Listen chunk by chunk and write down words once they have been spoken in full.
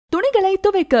துணிகளை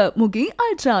துவைக்க Mukhi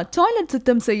ultra, toilet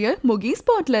சுத்தம் செய்ய முகி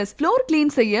ஸ்பாட்லெஸ், ஃப்ளோர்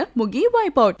கிளீன் செய்ய முகி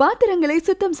வைப் அவுட், பாத்திரங்களை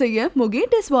சுத்தம் செய்ய Mukhi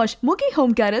dish wash, Mukhi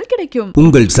home கேரில் கிடைக்கும்.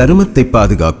 உங்கள் சருமத்தை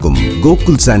பாதுகாக்கும்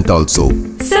கோகுல் சாண்டால் சோப்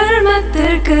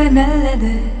சருமத்திற்கு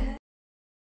நல்லது.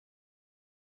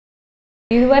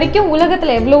 இது வரைக்கும்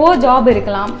உலகத்துல எவ்வளவோ ஜாப்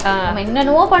இருக்கலாம், நம்ம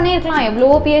என்னென்னவோ பண்ணிருக்கலாம்,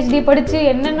 எவ்வளவோ PhD படிச்சு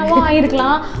என்னென்னவோ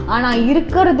ஆயிருக்கலாம். ஆனா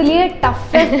இருக்கிறதுலயே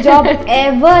toughest job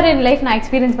ever in life நான்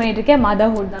எக்ஸ்பீரியன்ஸ் பண்ணிட்டு இருக்கேன்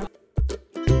மதர்ஹுட் தான்.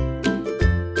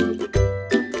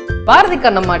 பாரதி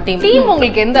கண்ணம்மா டீம்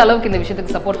உங்களுக்கு எந்த அளவுக்கு இந்த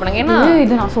விஷயத்துக்கு சப்போர்ட் பண்ணாங்க? ஏன்னா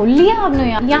இது நான் சொல்லியே ஆகணும்.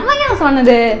 ஏன்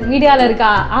சொன்னது மீடியால இருக்கா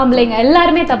ஆம்பளைங்க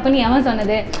எல்லாருமே தப்புன்னு எவன்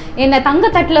சொன்னது? என்ன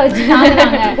தங்க தட்டுல வச்சு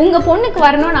உங்க பொண்ணுக்கு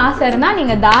வரணும்னு ஆசை இருந்தா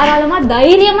நீங்க தாராளமா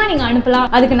தைரியமா நீங்க அனுப்பலாம்.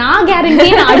 அதுக்கு நான் கேரண்டி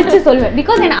நான் அடிச்சு சொல்லுவேன்.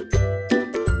 பிகாஸ் என்ன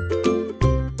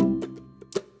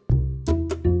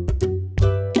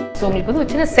உங்களுக்கு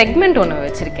வந்து சின்ன செக்மெண்ட் ஒன்று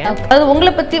வச்சிருக்கேன். அது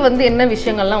உங்களை பத்தி வந்து என்ன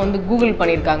விஷயங்கள்லாம் வந்து கூகுள்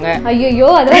பண்ணிருக்காங்க. ஐயோ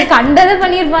அதெல்லாம் கண்டதை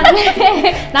பண்ணிருப்பாங்க.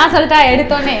 நான் சொல்லிட்டா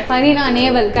எடுத்தோன்னே ஃபரீனா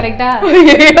நேவல் கரெக்டா?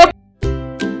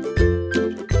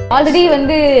 ஆல்ரெடி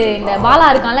வந்து இந்த பாலா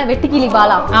இருக்கான்ல, வெட்டிக்கிளி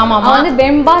பாலா, அவன் வந்து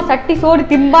வெம்பா சட்டி சோறு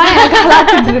திம்பா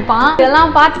எனக்கு இருப்பான்.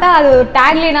 இதெல்லாம் பார்த்தா அது ஒரு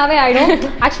டேக்லைனாவே ஆயிடும்.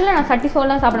 ஆக்சுவலா நான் சட்டி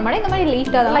சோறுலாம் சாப்பிட மாட்டேன். இந்த மாதிரி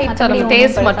லைட்டா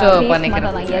டேஸ்ட் மட்டும்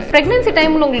பண்ணிக்கிறேன். பிரெக்னன்சி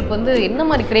டைம்ல உங்களுக்கு வந்து என்ன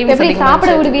மாதிரி கிரேவிங்ஸ் எப்படி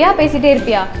சாப்பிட விடுவியா, பேசிட்டே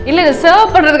இருப்பியா? இல்ல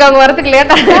சர்வ் பண்றதுக்கு அவங்க வரதுக்கு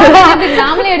லேட்டா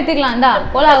நாமளே எடுத்துக்கலாம். இந்தா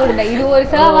போலா விடுங்க, இது ஒரு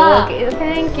சர்வா.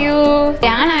 Thank you.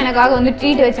 ஆனா எனக்காக வந்து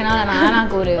ட்ரீட் வச்சனால நான்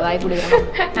ஆனாக்கு ஒரு வாய் கொடுக்குறேன்.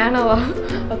 ஆனாவா?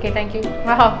 Okay thank you.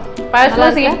 வாஹ்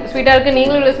பாஸ்லா ஸ்வீட்டா இருக்கு,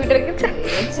 நீங்களும் இவ்வளவு ஸ்வீட்டா இருக்கு.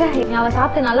 சரி அவ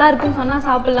சாப்பிட்டு நல்லா இருக்குன்னு சொன்னா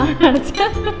சாப்பிடலாம்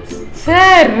நினைச்சேன்.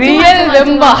 Sir real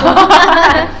Wemba.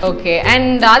 Okay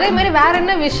and அதே மாதிரி வேற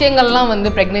என்ன விஷயங்கள்லாம் வந்து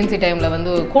பிரெக்னன்சி டைம்ல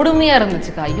வந்து கொடுமையா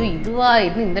இருந்துச்சுக்கா? ஐயோ இதுவா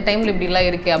இது இந்த டைம்ல இப்படி எல்லாம்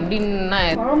இருக்கு அப்படின்னா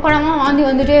குழம்பமா வாந்தி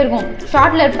வந்துட்டே இருக்கும்.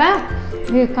 ஷார்ட்ல இருப்பேன்,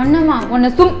 கண்ணம்மா உன்னை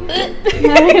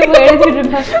எழுதிட்டு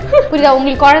இருப்பேன். புரியுதா?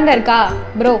 உங்களுக்கு குழந்தை இருக்கா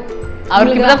ப்ரோ?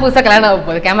 அவருக்கு இப்பதான் புதுசா கல்யாணம் ஆக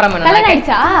போகுது. கேமராமேன் கல்யாணம்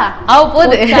ஆயிடுச்சா?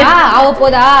 ஆக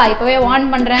போதா? இப்பவே வார்ன்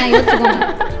பண்றேன்.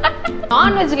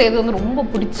 நான்வெஜ்ல எது வந்து ரொம்ப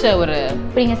பிடிச்ச ஒரு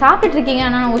இப்போ நீங்க சாப்பிட்டு இருக்கீங்க,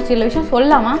 ஆனா நான் ஒரு சில விஷயம்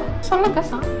சொல்லலாமா? சொல்லுங்க.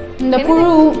 இந்த புழு,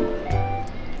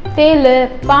 தேல்,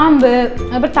 பாம்பு,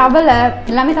 அப்புறம் தவளை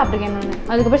எல்லாமே சாப்பிட்டுருக்கேன் நான்.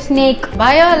 அதுக்கப்புறம் ஸ்னேக்.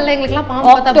 பயம் இல்லை எங்களுக்குலாம் பாம்பு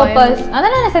பார்த்தா ஆக்டோபஸ்.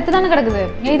 அதெல்லாம் நான் செத்து தானே கிடக்குது.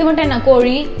 இது மட்டும் என்ன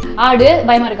கோழி ஆடு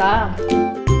பயமா இருக்கா?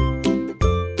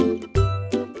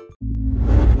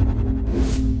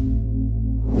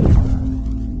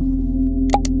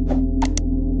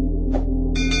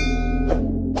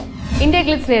 இந்தியா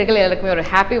கிளிட்ஸ் நேயர்கள் எல்லாருக்குமே ஒரு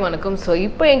ஹாப்பி வணக்கம். ஸோ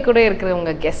இப்போ என் கூட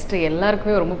இருக்கிறவங்க கெஸ்ட்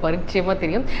எல்லாருக்குமே ரொம்ப பரிச்சயமாக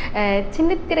தெரியும்.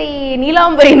 சின்னத்திரை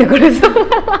நீலாம்பரின்னு கூட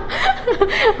சொல்லலாம்.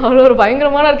 அவ்வளோ ஒரு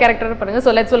பயங்கரமான ஒரு கேரக்டர் பண்ணுங்க.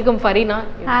 So let's welcome Fareena.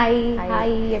 Hi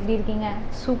hi, எப்படி இருக்கீங்க?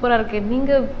 சூப்பராக இருக்கு.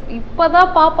 நீங்கள்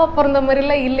இப்போதான் பாப்பா பிறந்த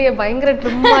மாதிரிலாம் இல்லையே, பயங்கர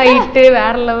ட்ரிம் ஆகிட்டு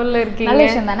வேற லெவலில் இருக்கீங்க. நல்ல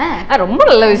விஷயம் தானே? ரொம்ப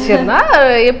நல்ல விஷயம் தான்.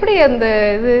 எப்படி அந்த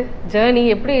இது ஜேர்னி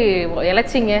எப்படி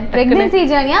இழைச்சிங்க? Pregnancy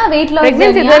ஜேர்னியா weight loss?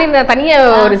 Pregnancy journey நான்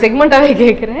தனியாக ஒரு செக்மெண்ட்டாகவே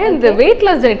கேட்குறேன். இந்த வெயிட்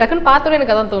லாஸ் ஜர்னி டக்குன்னு பார்த்தோன்னே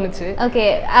எனக்கு அதான் தோணுச்சு. Okay,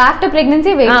 after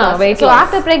pregnancy weight loss. So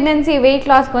after pregnancy wait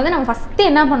லாஸ்க்கு வந்து நம்ம ஃபஸ்ட்டு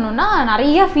என்ன பண்ணணும்னா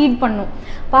நிறைய ஃபீட் பண்ணணும்.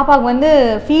 பாப்பாவுக்கு வந்து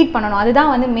ஃபீட் பண்ணணும்.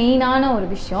 அதுதான் வந்து மெயினான ஒரு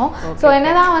விஷயம். ஸோ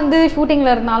என்னதான் வந்து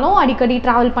ஷூட்டிங்கில் இருந்தாலும் அடிக்கடி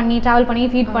ட்ராவல் பண்ணி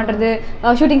ஃபீட் பண்ணுறது,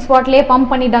 ஷூட்டிங் ஸ்பாட்லேயே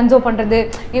பம்ப் பண்ணி டன்சோ பண்ணுறது,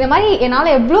 இந்த மாதிரி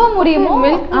என்னால் எவ்வளோ முடியுமோ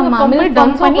மில்க்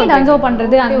பம்ப் பண்ணி டன்சோ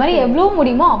பண்ணுறது, அந்த மாதிரி எவ்வளோ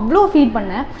முடியுமோ அவ்வளோ ஃபீட்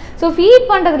பண்ணேன். ஸோ ஃபீட்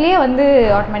பண்ணுறதுலேயே வந்து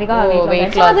ஆட்டோமேட்டிக்காக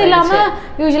வெயிட் லாஸ். அது இல்லாமல்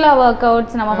யூஸ்வலாக ஒர்க்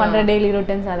அவுட்ஸ் நம்ம பண்ணுற டெய்லி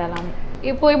ரொட்டீன்ஸ் அதெல்லாமே.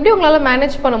 இப்போ எப்படி உங்களால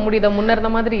மேனேஜ் பண்ண முடியுதா? முன்ன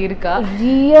மாதிரி இருக்கா?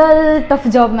 Real tough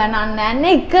job man. நான்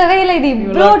நினைக்கவே இல்லை இது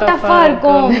இவ்வளோ டஃப்பா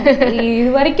இருக்கும். இது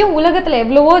வரைக்கும் உலகத்துல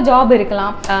எவ்வளவோ ஜாப்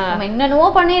இருக்கலாம், நம்ம என்னென்னவோ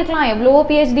பண்ணிருக்கலாம், எவ்வளவோ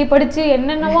PhD படிச்சு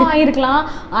என்னென்னவோ ஆயிருக்கலாம்.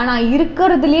 ஆனா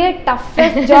இருக்கிறதுலயே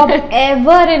toughest job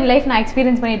ever in life நான்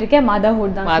எக்ஸ்பீரியன்ஸ் பண்ணிட்டு இருக்கேன்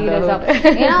மதர்ஹுட் தான். சீரியஸா.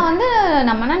 ஏன்னா வந்து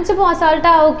நம்ம நினைச்சுப்போம்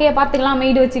அசால்ட்டா ஓகே பாத்துக்கலாம்,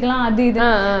 மெய்டு வச்சுக்கலாம், அது இது,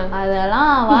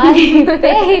 அதெல்லாம்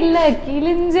வாய்ப்பே இல்லை,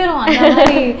 கிழிஞ்சிரும் அந்த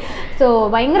மாதிரி. ஸோ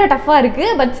பயங்கர டஃப்பா இருக்கு.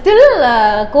 But still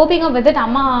coping up with it.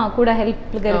 அம்மா கூட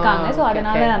ஹெல்ப்க்கு இருக்காங்க. ஸோ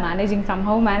அதனால மேனேஜிங்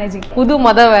சம்ஹவ் மேனேஜிங். புது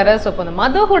மதம் வேற. ஸோ இப்போ அந்த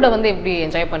மதர்ஹுட் வந்து எப்படி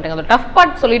என்ஜாய் பண்றீங்க? அந்த டஃப்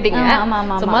பார்ட் சொல்லிட்டீங்க.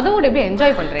 ஸோ மதர்ஹுட் எப்படி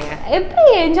என்ஜாய் பண்றீங்க? எப்படி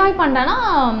என்ஜாய் பண்றேன்னா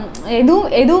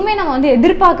எதுவுமே நம்ம வந்து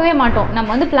எதிர்பார்க்கவே மாட்டோம்.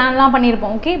 நம்ம வந்து பிளான்லாம்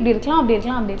பண்ணியிருப்போம், ஓகே இப்படி இருக்கலாம் அப்படி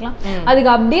இருக்கலாம் அப்படி இருக்கலாம்,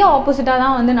 அதுக்கு அப்படியே ஆப்போசிட்டா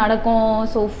தான் வந்து நடக்கும்.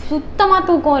 ஸோ சுத்தமா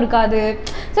தூக்கம் இருக்காது.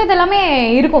 ஸோ இதெல்லாமே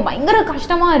இருக்கும், பயங்கர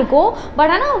கஷ்டமா இருக்கும்.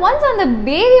 பட் ஆனால் ஒன்ஸ் அந்த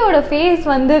பேபியோட ஃபேஸ்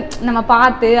வந்து நம்ம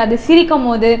பார்த்து அது சிரிக்கும்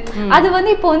போது அது வந்து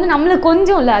இப்போ வந்து நம்மளுக்கு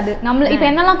கொஞ்சம் இல்லை, அது நம்மள இப்போ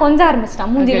என்னெல்லாம் கொஞ்சம்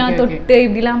ஆரம்பிச்சிட்டோம், மூஞ்சிலாம் தொட்டு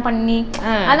இப்படிலாம் பண்ணி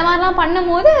அந்த மாதிரிலாம் பண்ணும்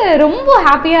போது ரொம்ப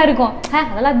ஹாப்பியா இருக்கும்.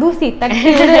 அதெல்லாம் தூசி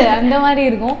தட்டி அந்த மாதிரி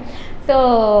இருக்கும். ஸோ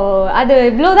அது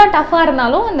இவ்வளோதான் டஃப்பாக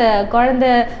இருந்தாலும் அந்த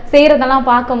குழந்தை செய்கிறதெல்லாம்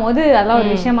பார்க்கும்போது அதெல்லாம் ஒரு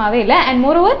விஷயமாவே இல்லை. அண்ட்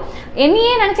மோரோவர்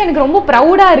என்னையே நினச்சி எனக்கு ரொம்ப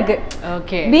ப்ரௌடாக இருக்குது.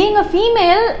 பீயிங் அ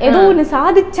ஃபீமேல் ஏதோ ஒன்று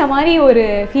சாதிச்ச மாதிரி ஒரு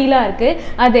ஃபீலாக இருக்குது.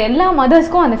 அது எல்லா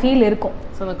மதர்ஸ்க்கும் அந்த ஃபீல் இருக்கும்.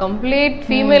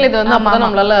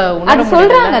 அது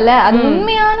சொல்றாங்கல்ல, அது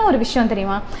உண்மையான ஒரு விஷயம்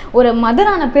தெரியுமா? ஒரு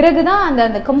மதரான பிறகுதான் அந்த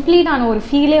அந்த கம்ப்ளீட்டான ஒரு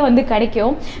ஃபீலே வந்து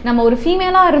கிடைக்கும். நம்ம ஒரு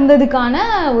ஃபீமேலா இருந்ததுக்கான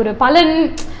ஒரு பலன்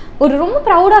ஒரு ரொம்ப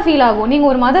ப்ரௌடா ஃபீல் ஆகும். நீங்க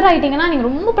ஒரு மதர் ஆயிட்டீங்கன்னா நீங்க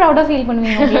ரொம்ப ப்ரௌடா ஃபீல்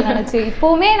பண்ணுவீங்க அப்படின்னு நினைச்சு.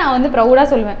 இப்போவுமே நான் வந்து ப்ரௌடா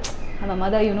சொல்லுவேன், அந்த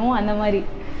மதர் அந்த மாதிரி.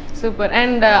 சூப்பர்.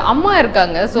 அண்ட் அம்மா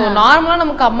இருக்காங்க. ஸோ நார்மலாக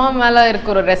நமக்கு அம்மா மேலே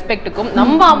இருக்கிற ஒரு ரெஸ்பெக்ட்டுக்கும்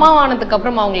நம்ம அம்மா ஆனதுக்கு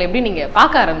அப்புறம் அவங்களை எப்படி நீங்கள்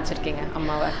பார்க்க ஆரம்பிச்சிருக்கீங்க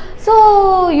அம்மாவை? ஸோ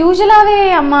யூஸ்வலாகவே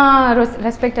அம்மா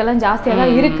ரெஸ்பெக்ட் எல்லாம் ஜாஸ்தியாக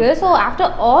தான் இருக்குது. ஸோ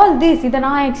ஆஃப்டர் ஆல் திஸ் இதை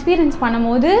நான் எக்ஸ்பீரியன்ஸ்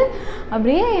பண்ணும்போது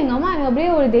அப்படியே எங்கள் அம்மா எனக்கு அப்படியே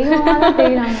ஒரு தெய்வமாக தான்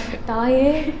தெரியுறாங்க. தாயே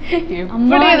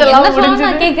அம்மா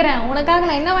நான் கேட்குறேன், உனக்காக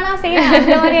நான் என்ன வேணா செய்யறேன்,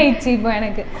 அந்த மாதிரி ஆயிடுச்சு இப்போ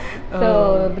எனக்கு. ஸோ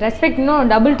ரெஸ்பெக்ட்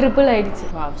இன்னும் டபுள் ட்ரிபிள் ஆயிடுச்சு.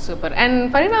 சூப்பர். அண்ட்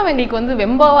ஃபரினா எங்களுக்கு வந்து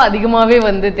வெம்பாவா அதிகமாகவே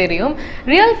வந்து தெரியும்.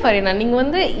 ரியல் ஃபரினா நீங்கள்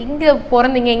வந்து இங்கே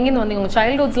பிறந்தீங்க, எங்கேருந்து வந்தீங்க? உங்கள்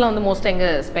சைல்ட்ஹுட்ஸ்லாம் வந்து மோஸ்ட்டாக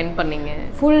எங்கே ஸ்பெண்ட் பண்ணீங்க?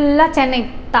 ஃபுல்லாக சென்னை,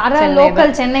 தர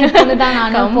லோக்கல் சென்னை தான்.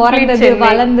 நான் பிறந்தது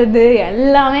வளர்ந்தது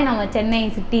எல்லாமே நம்ம சென்னை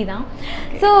சிட்டி தான்.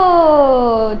 ஸோ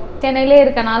சென்னையிலே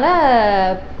இருக்கனால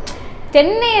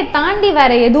சென்னையை தாண்டி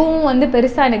வேற எதுவும் வந்து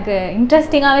பெருசா எனக்கு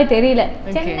இன்ட்ரெஸ்டிங்காவே தெரியல.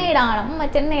 சென்னைடா நம்ம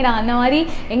சென்னைடா அந்த மாதிரி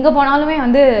எங்க போனாலுமே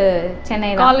வந்து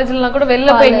சென்னை தான். காலேஜ்லாம் கூட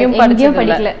வெளில போய் எங்கேயும்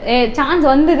படிக்கல. சான்ஸ்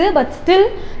வந்தது, பட் ஸ்டில்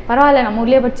பரவாயில்ல நம்ம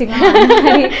ஊர்லயே படிச்சுக்கலாம்.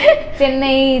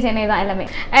 சென்னை தான் எல்லாமே.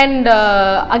 அண்ட்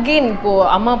அகெயின் இப்போ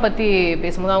அம்மா பத்தி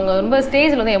பேசும்போது அவங்க ரொம்ப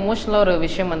ஸ்டேஜ்ல வந்து எமோஷனலா ஒரு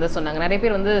விஷயம் வந்து சொன்னாங்க. நிறைய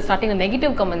பேர் வந்து ஸ்டார்டிங்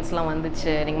நெகட்டிவ் கமெண்ட்ஸ்லாம்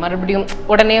வந்துச்சு, நீங்க மறுபடியும்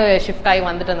உடனே ஷிஃப்ட் ஆகி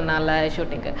வந்துட்டதுனால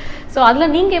ஷூட்டிங்கு. ஸோ அதுல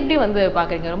நீங்க எப்படி வந்து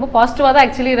பாக்குறீங்க? ரொம்ப பாசிட்டிவா தான்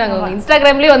ஆக்சுவலி நாங்கள்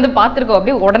இன்ஸ்டாகிராம்லேயே வந்து பார்த்துருக்கோம்.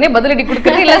 அப்படியே உடனே பதிலடி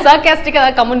கொடுக்குறது, இல்லை சார்காஸ்டிக்காக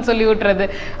ஏதாவது கமெண்ட் சொல்லி விட்டுறது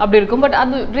அப்படி இருக்கும். பட்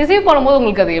அது ரிசீவ் பண்ணும்போது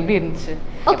உங்களுக்கு அது எப்படி இருந்துச்சு?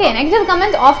 ஓகே, நெகட்டிவ்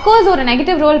கமெண்ட்ஸ் ஆஃப்கோர்ஸ் ஒரு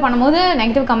நெகட்டிவ் ரோல் பண்ணும்போது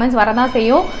நெகட்டிவ் கமெண்ட்ஸ் வரதான்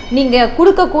செய்யும். நீங்கள்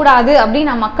கொடுக்கக்கூடாது அப்படின்னு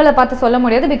நான் மக்களை பார்த்து சொல்ல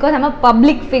முடியாது. Because I'm a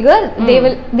public figure.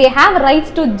 They have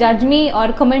rights to judge me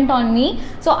R comment on me.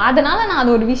 So அதனால நான்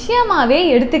அது ஒரு விஷயமாவே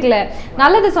எடுத்துக்கல.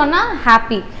 நல்லது சொன்னா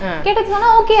ஹாப்பி, கேட்டது சொன்னா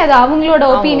ஓகே, அது அவங்களோட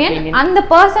ஒப்பீனியன், அந்த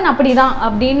பர்சன் அப்படிதான்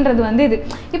அப்படின்றது வந்து இது.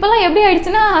 இப்பெல்லாம் எப்படி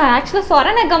ஆயிடுச்சுன்னா ஆக்சுவலா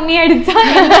சொரணை கம்மியாயிடுச்சா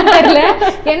தெரியல.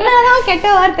 என்னதான் கெட்ட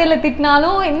வார்த்தையில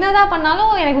திட்டினாலும் என்னதான்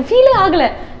பண்ணாலும் எனக்கு ஃபீலே ஆகல.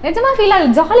 நிஜமா ஃபீல்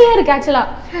ஆகல, ஜாலியா இருக்கு. ஆக்சுவலா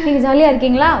நீங்க ஜாலியா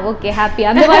இருக்கீங்களா? ஓகே ஹாப்பி,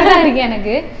 அந்த மாதிரி தான் இருக்கு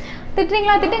எனக்கு.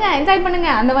 திட்டுறீங்களா திட்டுங்க, என்ஜாய் பண்ணுங்க,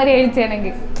 அந்த மாதிரி ஆயிடுச்சு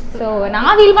எனக்கு. ஸோ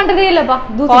நான் ஃபீல் பண்றதே இல்லப்பா,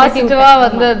 பாசிட்டிவா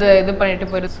வந்து அது இது பண்ணிட்டு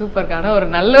போயிரு. சூப்பர்க்கான ஒரு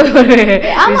நல்ல ஒரு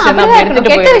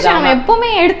கெட்ட விஷயம் நம்ம எப்பவுமே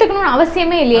எடுத்துக்கணும்னு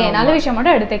அவசியமே இல்லையே, நல்ல விஷயம்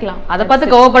மட்டும் எடுத்துக்கலாம். அதை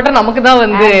பார்த்து கோவப்பட்ட நமக்கு தான்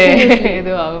வந்து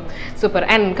இதுவாகும்.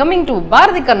 Super. And coming to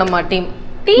Bharathi Kannamma team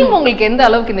உங்களுக்கு எந்த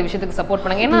அளவுக்கு இந்த விஷயத்துக்கு சப்போர்ட்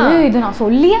பண்ணாங்க? ஏன்னா இது நான்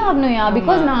சொல்லியே ஆகணும்யா,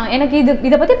 பிகாஸ் நான் எனக்கு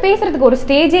இதை பத்தி பேசுறதுக்கு ஒரு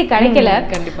ஸ்டேஜே கிடைக்கல.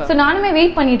 ஸோ நானுமே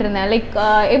வெயிட் பண்ணிட்டு இருந்தேன். லைக்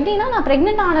எப்படின்னா நான்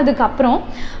ப்ரெக்னென்ட் ஆனதுக்கு அப்புறம்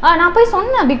நான் போய்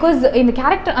சொன்னேன், பிகாஸ் இந்த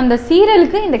கேரக்டர், அந்த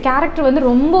சீரியலுக்கு இந்த கேரக்டர் வந்து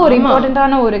ரொம்ப ஒரு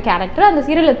இம்பார்ட்டன்டான ஒரு கேரக்டர். அந்த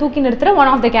சீரியலை தூக்கி நிறுத்துற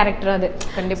ஒன் ஆஃப் த கேரக்டர் அது.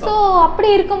 ஸோ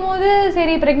அப்படி இருக்கும்போது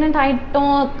சரி ப்ரெக்னென்ட்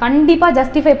ஆயிட்டோம், கண்டிப்பா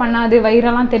ஜஸ்டிஃபை பண்ணாது,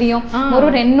 வயிறெல்லாம் தெரியும், ஒரு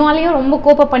 2 நாளையும் ரொம்ப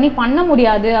கோப்ப பண்ணி பண்ண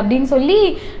முடியாது அப்படின்னு சொல்லி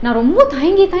நான் ரொம்ப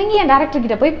தயங்கி என் டேரக்டர்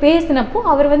போய் பேசினப்போ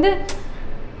அவர் வந்து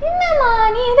என்னம்மா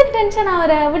நீ எதுக்கு டென்ஷன்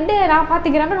ஆகுற, விட்டு நான்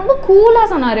பாத்துக்கிறேன் ரொம்ப கூலா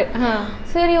சொன்னாரு.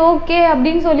 சரி ஓகே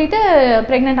அப்படின்னு சொல்லிட்டு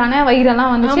பிரெக்னென்ட் ஆன,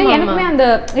 வயிறெல்லாம் வந்துச்சு. எனக்குமே அந்த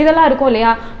இதெல்லாம் இருக்கும்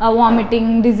இல்லையா, வாமிட்டிங்,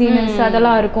 டிசீனஸ்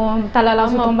அதெல்லாம் இருக்கும், தலையெல்லாம்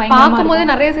சுத்தம் பயங்கரமா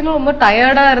நிறைய சீன் ரொம்ப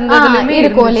டயர்டா இருந்ததுமே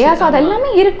இருக்கும் இல்லையா. ஸோ அது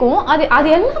எல்லாமே இருக்கும். அது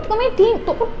எல்லாத்துக்குமே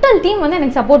டோட்டல் டீம் வந்து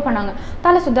எனக்கு சப்போர்ட் பண்ணாங்க.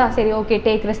 தலை சுத்தா சரி ஓகே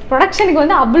டேக் ரெஸ்ட். ப்ரொடக்ஷனுக்கு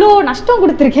வந்து அவ்வளோ நஷ்டம்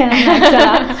கொடுத்துருக்கேன்.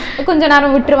 கொஞ்சம்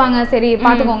நேரம் விட்டுருவாங்க, சரி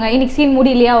பார்த்துக்கோங்க, இன்னைக்கு சீன்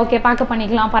முடியலையா, ஓகே பார்க்க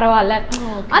பண்ணிக்கலாம் பரவாயில்ல,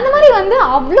 அந்த மாதிரி வந்து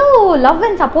அவ்வளோ லவ்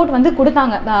அண்ட் சப்போர்ட் வந்து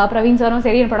கொடுத்தாங்க. பிரவீன் சாரும்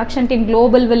சரி, ப்ரொடக்ஷன் டீம்,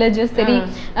 குளோபல் வில்லேஜஸ் சரி,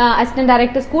 அசிஸ்டன்ட்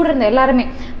டைரக்டர்ஸ் கூட இருந்த எல்லாருமே.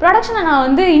 ப்ரொடக்ஷனை நான்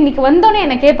வந்து இன்னைக்கு வந்தோடனே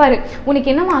என்ன கேட்பாரு,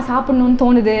 உனக்கு என்னமா சாப்பிடணும்னு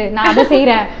தோணுது, நான் அதை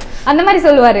செய்யறேன் அந்த மாதிரி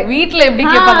சொல்லுவாரு. வீட்ல எப்படி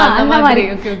கேட்பாங்க அந்த மாதிரி.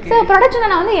 சோ ப்ரொடக்ஷனை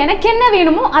நான் வந்து எனக்கு என்ன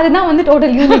வேணுமோ அதுதான் வந்து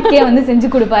டோட்டல் யூனிட்கே வந்து செஞ்சு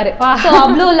கொடுப்பாரு. சோ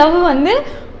அவ்வளோ லவ் வந்து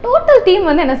டோட்டல் டீம்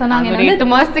வந்து என்ன சொன்னாங்க, 8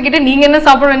 மாசத்துக்கிட்ட நீங்க என்ன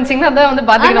சாப்பிட நினைச்சீங்கன்னா அத வந்து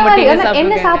பாத்தீங்கன்னா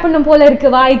என்ன சாப்பிடணும் போல இருக்கு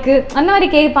வாய்க்கு, அந்த மாதிரி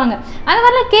கேட்பாங்க. அந்த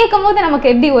மாதிரிலாம் கேட்கும் போது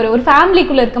நமக்கு எப்படி ஒரு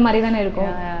ஃபேமிலிக்குள்ள இருக்க மாதிரி தானே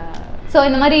இருக்கும். ஸோ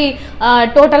இந்த மாதிரி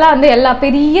டோட்டலாக வந்து எல்லா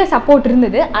பெரிய சப்போர்ட்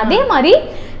இருந்தது. அதே மாதிரி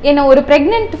என்ன ஒரு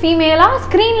பிரெக்னென்ட் ஃபீமேலா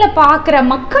ஸ்கிரீன்ல பாக்குற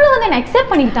மக்களும் வந்து என்ன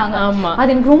அக்செப்ட் பண்ணிக்கிட்டாங்க.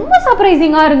 அது எனக்கு ரொம்ப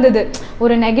சர்ப்ரைசிங்கா இருந்தது.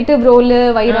 ஒரு நெகட்டிவ் ரோல்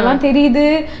வயிறெல்லாம் தெரியுது,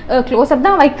 க்ளோஸ் அப்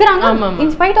தான் வைக்கிறாங்க,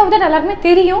 இன்ஸ்பைட் ஆஃப் தட் எல்லாருக்குமே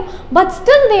தெரியும், but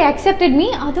still they accepted me.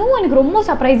 அதுவும் எனக்கு ரொம்ப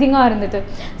சர்ப்ரைசிங்கா இருந்தது.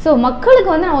 ஸோ மக்களுக்கு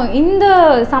வந்து நான் இந்த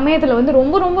சமயத்துல வந்து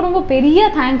ரொம்ப ரொம்ப ரொம்ப பெரிய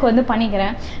தேங்க் வந்து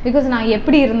பண்ணிக்கிறேன். பிகாஸ் நான்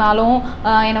எப்படி இருந்தாலும்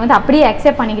என்னை வந்து அப்படியே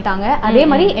அக்செப்ட் பண்ணிக்கிட்டாங்க. அதே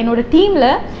மாதிரி என்னோட டீம்ல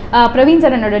பிரவீன்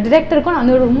சார் என்னோட டிரெக்டருக்கும் நான்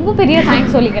வந்து ரொம்ப பெரிய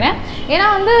தேங்க்ஸ் சொல்லிக்கிறேன். ஏன்னா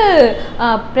வந்து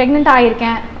ப்ரெக்னென்ட்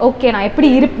ஆகியிருக்கேன், ஓகே நான் எப்படி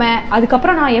இருப்பேன்,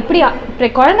 அதுக்கப்புறம் நான் எப்படி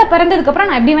குழந்தை பிறந்ததுக்கப்புறம்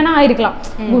நான் எப்படி வேணா ஆயிருக்கலாம்,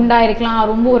 குண்டா இருக்கலாம்,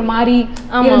 ரொம்ப ஒரு மாதிரி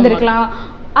இருந்திருக்கலாம்.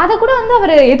 அதை கூட வந்து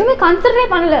அவர் எதுவுமே கன்சிடரே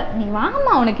பண்ணல. நீ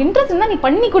வாங்கம்மா, உனக்கு இன்ட்ரெஸ்ட் இருந்தா நீ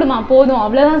பண்ணி கொடுமா போதும்,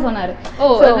 அவ்வளவுதான் சொன்னாரு.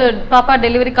 பாப்பா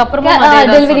டெலிவரிக்கு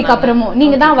அப்புறமும்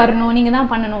நீங்க தான் வரணும், நீங்க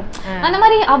தான் பண்ணணும். அந்த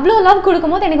மாதிரி அவ்வளவு லவ்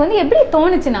கொடுக்கும் போது எனக்கு வந்து எப்படி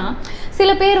தோணுச்சுன்னா,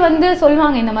 சில பேர் வந்து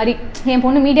சொல்லுவாங்க இந்த மாதிரி என்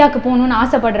பொண்ணு மீடியாவுக்கு போகணும்னு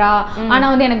ஆசைப்படுறா, ஆனா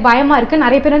வந்து எனக்கு பயமா இருக்கு,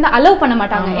 நிறைய பேர் வந்து அலோவ் பண்ண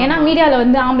மாட்டாங்க, ஏன்னா மீடியால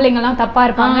வந்து ஆம்பளைங்க எல்லாம் தப்பா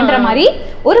இருப்பாங்கன்ற மாதிரி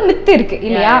ஒரு மித்து இருக்கு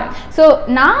இல்லையா. சோ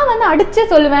நான் வந்து அடிச்சு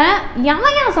சொல்லுவேன்,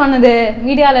 ஏன் சொன்னது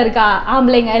மீடியால இருக்கா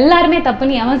ஆம்பளைங்க எல்லாருமே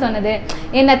தப்புன்னு எவன் சொன்னது,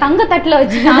 என்ன தங்க தட்டுல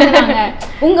வச்சு தாங்குறாங்க,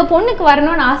 உங்க பொண்ணுக்கு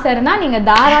வரணும்னு ஆசை இருந்தா நீங்க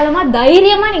தாராளமா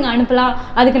தைரியமா நீங்க அனுப்பலாம்,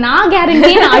 அதுக்கு நான்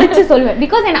கேரண்டி நான் அடிச்சு சொல்லுவேன்.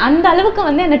 பிகாஸ் என்ன அந்த அளவுக்கு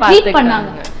வந்து என்ன ட்ரீட்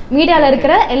பண்ணாங்க. மீடியால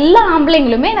இருக்கிற எல்லா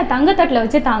ஆம்பளைங்களுமே என்ன தங்கத்தட்டுல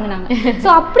வச்சு தாங்கினாங்க. சோ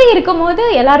அப்படி இருக்கும் போது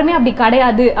எல்லாருமே அப்படி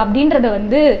கிடையாது அப்படின்றத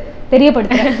வந்து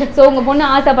தெரியப்படுத்துறேன். சோ உங்க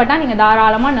பொண்ணு ஆசைப்பட்டா நீங்க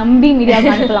தாராளமா நம்பி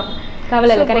மீடியாவுக்கு அனுப்பலாம்,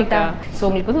 கவலை இல்லை. கரெக்டா? ஸோ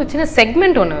உங்களுக்கு வந்து ஒரு சின்ன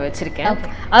செக்மெண்ட் ஒன்று வச்சிருக்கேன்.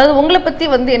 அதாவது உங்களை பத்தி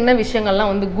வந்து என்ன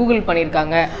விஷயங்கள்லாம் வந்து கூகுள்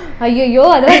பண்ணியிருக்காங்க. ஐயோ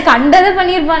அதெல்லாம் கண்டதை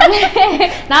பண்ணியிருப்பாங்க.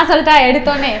 நான் சொல்லிட்டா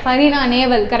எடுத்தோன்னே ஃபரீனா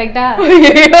நேவல், கரெக்டா?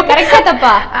 கரெக்டா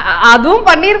தப்பா? அதுவும்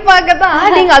பண்ணியிருப்பாங்க தான்.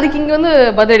 நீங்க அதுக்கு இங்க வந்து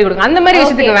பதிலடி கொடுங்க, அந்த மாதிரி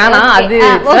விஷயத்துக்கு வேணாம். அது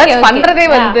சர்ச் பண்றதே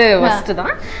வந்து ஃபர்ஸ்ட்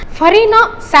தான். ஃபரீனா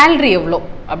சேலரி எவ்வளோ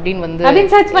அப்படின்னு வந்து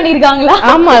சர்ச் பண்ணிருக்காங்களா?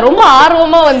 ஆமா, ரொம்ப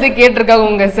ஆர்வமா வந்து கேட்டிருக்காங்க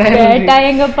உங்க சார். கேட்டா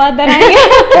எங்க பாத்தறாங்க,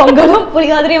 பொங்கலும்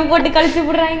புளியோதரையும் போட்டு கழிச்சு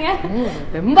விடுறாங்க.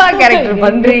 வெம்பா கேரக்டர்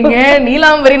பண்றீங்க,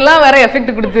 நீலாம்பரிலாம் வேற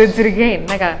எஃபெக்ட் கொடுத்து வச்சிருக்கேன்.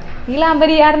 என்னக்கா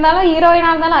நீலாம்பரியா இருந்தாலும்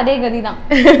ஹீரோயினா இருந்தாலும் அதே கதிதான்.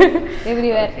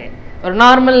 எவ்ரிவேர் ஒரு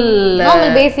நார்மல்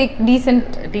பேசிக்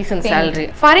descent salary.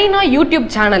 Fareena YouTube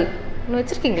channel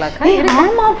வச்சிருக்கீங்களா?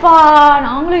 ஆமாப்பா,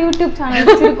 நாங்களும் யூடியூப் சேனல்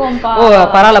வச்சிருக்கோம்ப்பா. ஓ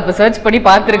பரவாயில்ல, அப்ப சர்ச் பண்ணி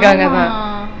பாத்துருக்காங்க தான்.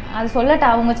 அது சொல்லட்டா,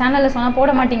 உங்க சேனல்ல சொன்னா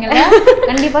போட மாட்டீங்கல்ல?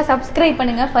 கண்டிப்பா சப்ஸ்கிரைப்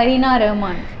பண்ணுங்க, ஃபரீனா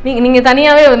ரஹ்மான். நீங்க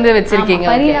தனியாவே வந்து வச்சிருக்கீங்க?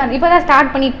 ஃபரீனா இப்பதான்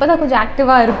ஸ்டார்ட் பண்ணி இப்பதான் கொஞ்சம்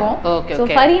ஆக்டிவா இருக்கும். சோ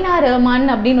ஃபரீனா ரஹ்மான்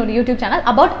அப்படின்னு ஒரு YouTube channel,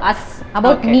 about us,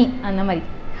 about me, அந்த மாதிரி.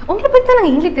 உங்களை பத்தி தான்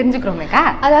நாங்க இங்கிலீஷ் தெரிஞ்சுக்கிறோமேக்கா.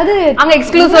 அதாவது அங்க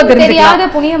எக்ஸ்க்ளூசிவா தெரியாத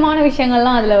புனியமான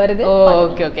விஷயங்கள்லாம் அதுல வருது.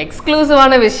 ஓகே ஓகே,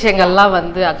 எக்ஸ்க்ளூசிவான விஷயங்கள்லாம்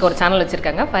வந்து அக்கா ஒரு சேனல்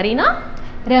வச்சிருக்காங்க, ஃபரீனா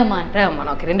ரஹ்மான்.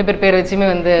 ஓகே, ரெண்டு பேர் வச்சுமே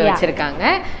வந்து வச்சிருக்காங்க.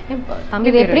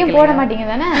 தம்பி எப்படியும் போட மாட்டீங்க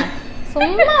தானே?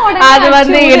 அது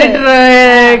வந்து எடிட்டர்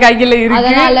கையில இருக்கு,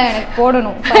 அதனால எனக்கு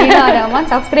போடணும். ஃபரீனா ரஹ்மான்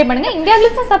சப்ஸ்கிரைப் பண்ணுங்க, இந்தியா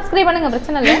கிளிட்ஸ் சப்ஸ்கிரைப் பண்ணுங்க,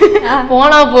 பிரச்சனை இல்ல.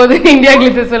 போனா போது இந்தியா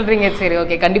கிளிட்ஸ் சொல்றீங்க, சரி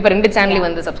ஓகே, கண்டிப்பா ரெண்டு சேனலையும்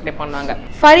வந்து சப்ஸ்கிரைப் பண்ணுவாங்க.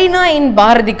 ஃபரீனா இன்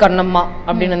பாரதி கண்ணம்மா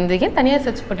அப்படின்னு வந்து ஏன் தனியா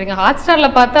சர்ச் பண்றீங்க? ஹாட்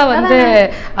ஸ்டார்ல பார்த்தா வந்து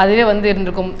அதுவே வந்து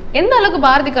இருந்திருக்கும். எந்த அளவுக்கு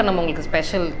பாரதி கண்ணம்மா உங்களுக்கு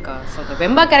ஸ்பெஷல்க்கா?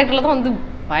 வெம்பா கேரக்டர்ல தான் வந்து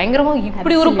பயங்கரமா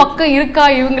இப்படி ஒரு பக்கம் இருக்கா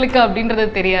இவங்களுக்கு அப்படின்றது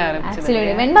தெரிய ஆரம்பிச்சு.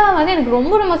 வெண்பா வந்து எனக்கு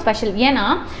ரொம்ப ரொம்ப ஸ்பெஷல். ஏன்னா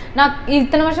நான்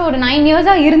இத்தனை வருஷம் ஒரு 9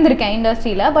 இயர்ஸா இருந்திருக்கேன்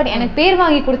இண்டஸ்ட்ரியில, பட் எனக்கு பேர்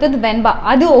வாங்கி கொடுத்தது வெண்பா.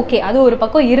 அது ஓகே, அது ஒரு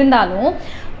பக்கம் இருந்தாலும்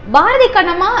Bharathi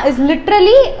Kannamma is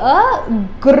literally a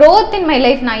growth in my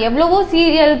life. நான் எவ்வளவோ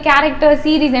சீரியல் கேரக்டர்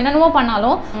சீரீஸ் என்னென்னவோ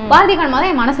பண்ணாலும் பாரதி கண்ணம்மா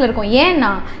தான் என் மனசுல இருக்கும்.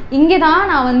 ஏன்னா இங்கதான்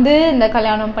நான் வந்து இந்த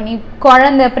கல்யாணம் பண்ணி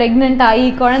குழந்தை பிரெக்னென்ட் ஆகி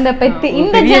குழந்தை பெத்து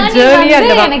இந்த ஜர்னி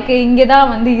எனக்கு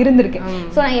இங்கதான் வந்து இருந்திருக்கு.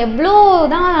 ஸோ நான்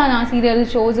எவ்வளோதான் நான் சீரியல்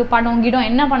ஷோஸ் படம் கிடம்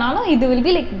என்ன பண்ணாலும் இது will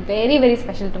be like very very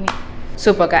special to me.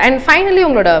 சூப்பர்க்கா. அண்ட் ஃபைனலி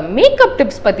உங்களோட மேக்கப்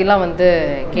டிப்ஸ் பற்றிலாம் வந்து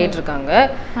கேட்டிருக்காங்க.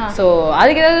 ஸோ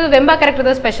அதுக்கு ஏதாவது வெம்பா கேரக்டர்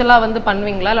ஏதாவது ஸ்பெஷலாக வந்து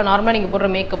பண்ணுவீங்களா, இல்லை நார்மலாக நீங்கள் போடுற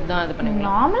மேக்கப் தான் இது பண்ணுவீங்க?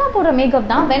 நார்மலாக போடுற மேக்கப்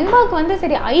தான். வெண்பாக்கு வந்து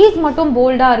சரி ஐஸ் மட்டும்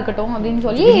போல்டாக இருக்கட்டும் அப்படின்னு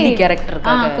சொல்லி கேரக்டர்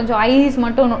கொஞ்சம் ஐஸ்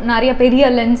மட்டும் நிறைய பெரிய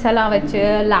லென்ஸ் எல்லாம் வச்சு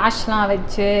லேஷ்லாம்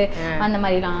வச்சு அந்த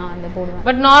மாதிரிலாம் வந்து போடுவேன்.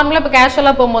 பட் நார்மலாக இப்போ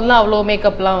கேஷுவலாக போகும்போதுலாம் அவ்வளோ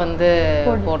மேக்கப்லாம் வந்து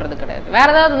போடுறது கிடையாது. வேற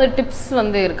ஏதாவது வந்து டிப்ஸ்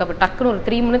வந்து இருக்கு? அப்போ டக்குன்னு ஒரு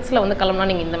 3 மினிட்ஸில் வந்து கிளம்புனா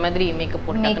நீங்கள் இந்த மாதிரி மேக்கப்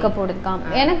போடுறதுக்கா?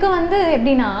 எனக்கு வந்து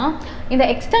எப்படின்னா இந்த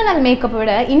எக்ஸ்டர்னல் மேக்கப்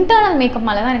விட இன்டர்னல் மேக்கப்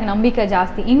மேல தான் எனக்கு நம்பிக்கை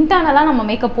ஜாஸ்தி. இன்டர்னலா நம்ம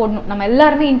மேக்கப் போடணும், நம்ம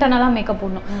எல்லாருமே இன்டர்னலா மேக்கப்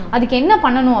போடணும். அதுக்கு என்ன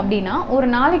பண்ணணும் அப்படின்னா ஒரு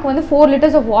நாளைக்கு வந்து 4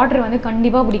 liters ஆஃப் வாட்டர் வந்து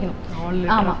கண்டிப்பா குடிக்கணும்.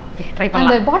 ஆமா,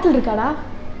 அந்த பாட்டில் இருக்காடா?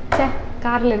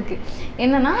 கார்ல இருக்கு.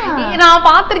 என்னன்னா நான்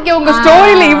பாத்திருக்கேன் உங்க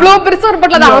ஸ்டோரியில இவ்வளவு பெருசா ஒரு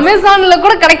பாட்டில், அது அமேசான்ல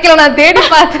கூட கிடைக்கல, நான் தேடி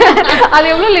பார்த்தேன். அது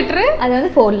எவ்வளவு லிட்டர்? அது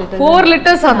வந்து 4 liters. 4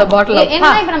 liters அந்த பாட்டில்.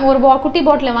 ஏன்னா இப்ப நம்ம ஒரு குட்டி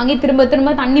பாட்டில வாங்கி திரும்ப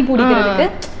திரும்ப தண்ணி பிடிக்கிறதுக்கு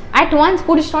அட் ஒன்ஸ்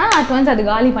குடிச்சிட்டோம்னா அட் ஒன்ஸ் அது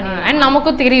காலி பண்ணிடலாம். அண்ட்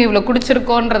நமக்கும் தெரியும் இவ்வளோ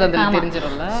குடிச்சிருக்கோன்றது அது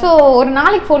தெரிஞ்சிடும்ல. ஸோ ஒரு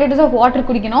நாளைக்கு 4 liters ஆஃப் வாட்டர்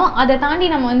குடிக்கணும். அதை தாண்டி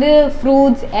நம்ம வந்து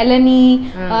ஃப்ரூட்ஸ், இளநீ,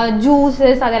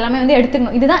 ஜூஸஸ் அது எல்லாமே வந்து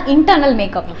எடுத்துக்கணும். இதுதான் இன்டர்னல்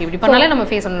மேக்கப். இப்படி பண்ணாலே நம்ம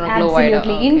ஃபேஸ் க்ளோ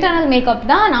ஆயிடும். இன்டர்னல் மேக்கப்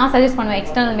தான் நான் சஜஸ்ட் பண்ணுவேன்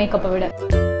எக்ஸ்டர்னல் மேக்கப்பை விட.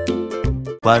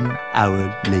 1 hour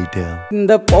later.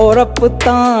 இந்த போறப்பு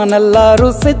தான் நல்லா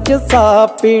ருசிச்சு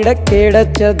சாப்பிட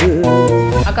கிடைச்சது.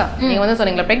 அக்கா நீங்க வந்து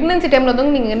சொன்னீங்களா பிரெக்னன்சி டைம்ல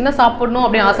வந்து நீங்க என்ன சாப்பிடணும்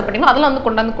அப்படின்னு ஆசைப்பட்டீங்களோ அதெல்லாம் வந்து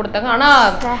கொண்டாந்து கொடுத்தாங்க. ஆனா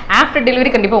ஆஃப்டர் டெலிவரி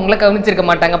கண்டிப்பா உங்களை கவனிச்சிருக்க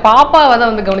மாட்டாங்க, பாப்பாவை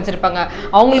தான் வந்து கவனிச்சிருப்பாங்க.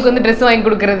 அவங்களுக்கு வந்து ட்ரெஸ் வாங்கி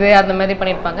கொடுக்கறது அந்த மாதிரி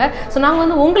பண்ணிருப்பாங்க. ஸோ நாங்க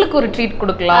வந்து உங்களுக்கு ஒரு ட்ரீட்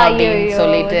கொடுக்கலாம் அப்படின்னு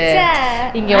சொல்லிட்டு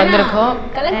இங்க வந்திருக்கோம்.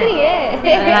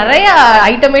 நிறைய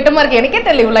ஐட்டமா இருக்கு, எனக்கே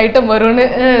தெரியல இவ்வளவு ஐட்டம் வரும்னு.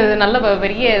 நல்ல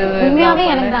பெரிய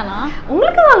எனக்கு தானா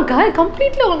உங்களுக்கு தான்க்கா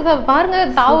கம்ப்ளீட்லி உங்களுக்கு தான். பாருங்க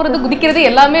தாவுறது குதிக்கிறது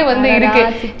எல்லாமே வந்து இருக்கு.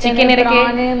 சிக்கன் இருக்கு,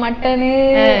 மட்டனு,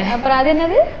 அப்புறம் அது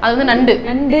என்னது அது வந்து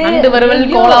நண்டு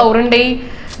வறுவல், கோலா உருண்டை,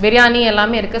 பிரியாணி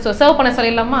எல்லாமே இருக்கு. சோ சர்வ் பண்ண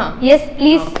சொல்லிடலாமா? Yes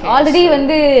please. ஆல்ரெடி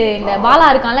வந்து இந்த பாலா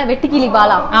இருக்கான்ல, வெட்டுக்கிளி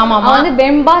பாலா, அவன் வந்து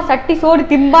வெம்பா சட்டி சோடு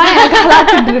திம்பா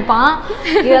கலாச்சிட்டு இருப்பான்.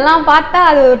 இதெல்லாம் பார்த்தா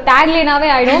அது ஒரு டேக்லைனாவே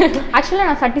ஆயிடும். ஆக்சுவலா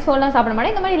நான் சட்டி சோடுலாம் சாப்பிட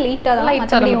மாட்டேன், இந்த மாதிரி லைட்டா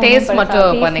அதெல்லாம் டேஸ்ட்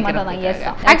மட்டும்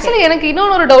பண்ணிக்கிறேன். ஆக்சுவலி எனக்கு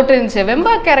இன்னொரு டவுட் இருந்துச்சு.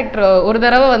 வெம்பா கேரக்டர் ஒரு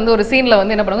தடவை வந்து ஒரு சீன்ல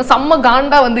வந்து என்ன பண்ணுவாங்க, செம்ம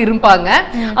காண்டா வந்து இருப்பாங்க.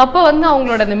 அப்ப வந்து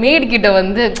அவங்களோட அந்த மேட் கிட்ட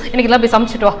வந்து எனக்கு எல்லாம் போய்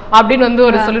சமைச்சிட்டு வா அப்படின்னு வந்து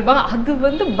ஒரு சொல்லிருப்பாங்க. அது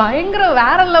வந்து பயங்கர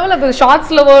வேற லெவல். அது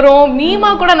ஷார்ட்ஸ்ல வரும், மீமா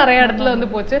கூட நிறைய இடத்துல வந்து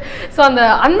போச்சு. ஸோ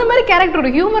அந்த மாதிரி கேரக்டர்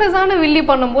ஒரு ஹியூமரஸான வில்லி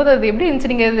பண்ணும்போது அது எப்படி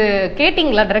இருந்துச்சு? நீங்க இது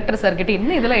கேட்டிங்களா டைரக்டர் சார் கிட்ட,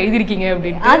 என்ன இதெல்லாம் எழுதிருக்கீங்க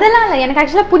அப்படின்னு? அதெல்லாம் இல்லை, எனக்கு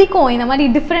ஆக்சுவலாக பிடிக்கும் இந்த மாதிரி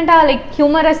டிஃப்ரெண்டாக லைக்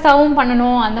ஹியூமரஸாகவும்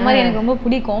பண்ணணும், அந்த மாதிரி எனக்கு ரொம்ப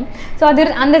பிடிக்கும். ஸோ அது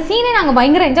அந்த சீனை நாங்கள்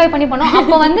பயங்கர என்ஜாய் பண்ணி பண்ணோம்.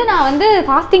 அப்போ வந்து நான் வந்து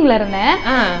ஃபாஸ்டிங்கில் இருந்தேன்.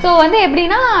 ஸோ வந்து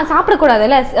எப்படின்னா சாப்பிடக்கூடாது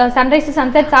இல்லை, சன்ரைஸ்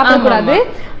சன்செட் சாப்பிடக்கூடாது.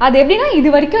 அது எப்படின்னா இது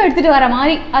வரைக்கும் எடுத்துகிட்டு வர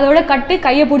மாதிரி அதோட கட்டு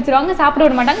கையை பிடிச்சிருவாங்க, சாப்பிட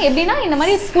விட மாட்டாங்க. எப்படின்னா இந்த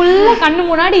மாதிரி ஃபுல்லாக கண்ணு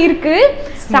முன்னாடி இருக்கு,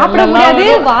 சாப்பிட முடியாது,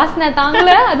 வாசனை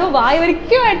தாங்கல, அதுவும் வாய்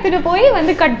வரைக்கும் எடுத்துட்டு போய்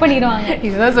வந்து கட் பண்ணிடுவாங்க.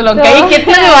 இதுதான் சொல்லுவாங்க கை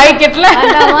கெட்டல வாய் கெட்டல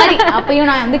அந்த மாதிரி. அப்பயும்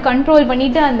நான் வந்து கண்ட்ரோல்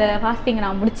பண்ணிட்டு அந்த ஃபாஸ்டிங்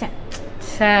நான் முடிச்சேன்.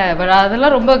 பட்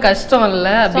அதெல்லாம் ரொம்ப கஷ்டம் இல்ல?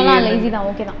 அப்படியே லேசி தான்,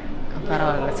 ஓகே தான்,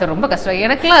 பரவாயில்ல சார். ரொம்ப கஷ்டம்,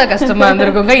 எனக்குலாம் கஷ்டமா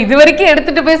இருந்திருக்குங்க. இது வரைக்கும்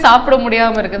எடுத்துட்டு போய் சாப்பிட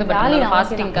முடியாம இருக்குது. பட்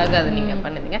ஃபாஸ்டிங்காக அது நீங்க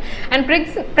பண்ணுவீங்க. அண்ட்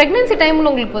பிரெக்னன்சி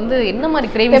டைம்ல உங்களுக்கு வந்து என்ன மாதிரி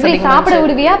கிரேவிங்ஸ்? எப்படி சாப்பிட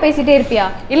விடுவியா, பேசிட்டே இருப்பியா?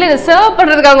 இல்ல சர்வ்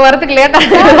பண்றதுக்கு அவங்க வரதுக்கு லேட்டா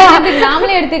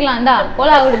நாமளே எடுத்துக்கலாம். இந்தா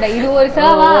கோலா உருண்டை, இது ஒரு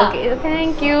சர்வா. Okay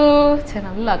thank you. சரி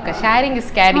நல்லா அக்கா, ஷேரிங்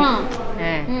இஸ் கேரிங்.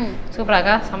 சூப்பரா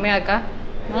அக்கா, செம்மையா அக்கா.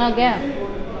 ஓகே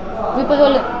இப்போ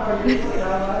சொல்லு.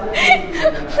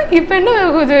 இப்ப என்ன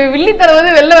கொஞ்சம் வில்லித்தர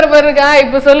வந்து வெளில வர மாதிரி இருக்கா?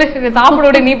 இப்ப சொல்லு,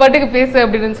 சாப்பிட நீ பாட்டுக்கு பேசு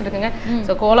அப்படின்னு சொல்லிருக்காங்க.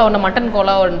 ஸோ கோலா ஒன்று, மட்டன்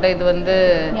கோலா ஒன்று, இது வந்து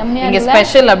இங்க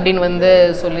ஸ்பெஷல் அப்படின்னு வந்து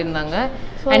சொல்லியிருந்தாங்க.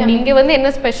 அண்ட் இங்க வந்து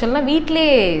என்ன ஸ்பெஷல்னா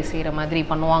வீட்லயே செய்யற மாதிரி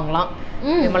பண்ணுவாங்களாம்.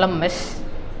 விமலம் மெஸ்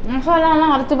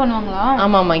மசாலாலாம் அரைச்சு பண்ணுவாங்களா?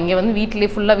 ஆமா ஆமா, இங்க வந்து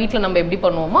வீட்லயே ஃபுல்லா வீட்டுல நம்ம எப்படி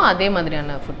பண்ணுவோமோ அதே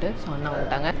மாதிரியான ஃபுட்டு. ஸோ அண்ணா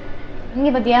வந்துட்டாங்க.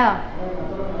 இங்க பாத்தியா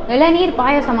இளநீர்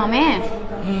பாயசமாமே,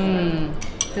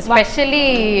 specially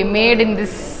made in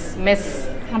this mess.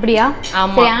 அப்படியா?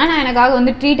 சரி, ஆனா எனக்காக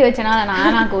வந்து ட்ரீட் வச்சனால நான்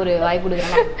ஆனாக்கு ஒரு வாய்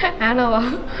கொடுக்குறேன். ஆனாவா?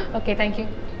 Okay thank you.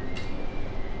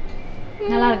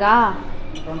 நல்லா இருக்கா?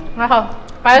 ஆஹா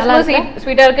பாயசம்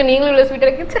ஸ்வீட்டா இருக்கு, நீங்களும் இவ்வளவு ஸ்வீட்டா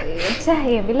இருக்கு. ச்சே,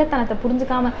 என் வில்லத்தனத்தை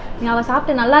புரிஞ்சுக்காம நீ அவ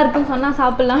சாப்பிட்டு நல்லா இருக்குன்னு சொன்னா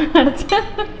சாப்பிடலாம் நினைச்சேன்.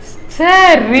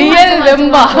 Sir real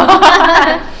Wemba.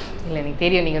 இல்ல எனக்கு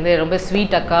தெரியும் நீங்க வந்து ரொம்ப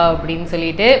ஸ்வீட் அக்கா அப்படின்னு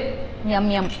சொல்லிட்டு.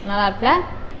 யம் யம், நல்லா இருக்குல்ல?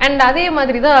 அண்ட் அதே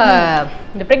மாதிரி தான்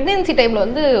இந்த ப்ரெக்னென்சி டைமில்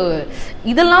வந்து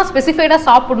இதெல்லாம் ஸ்பெசிஃபைடாக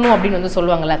சாப்பிடணும் அப்படின்னு வந்து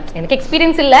சொல்லுவாங்கல்ல. எனக்கு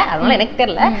எக்ஸ்பீரியன்ஸ் இல்லை, அதனால எனக்கு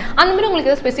தெரியல. அந்த மாதிரி உங்களுக்கு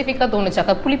எதாவது ஸ்பெசிஃபிக்காக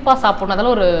தோணுச்சாக்கா? புளிப்பாக சாப்பிடணும்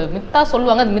அதெல்லாம் ஒரு மித்தா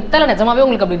சொல்லுவாங்க, அது மித்தால நிஜமாவே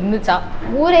உங்களுக்கு அப்படி இருந்துச்சா?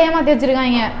 ஊரை ஏமாத்தி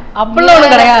வச்சிருக்காங்க. அப்படிலாம்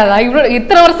ஒன்றும் கிடையாது. இவ்வளோ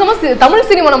இத்தனை வருஷமா தமிழ்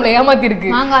சினிமா நம்மளை ஏமாத்தி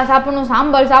இருக்கு. மாங்காய் சாப்பிடணும்,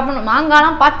 சாம்பார் சாப்பிடணும்,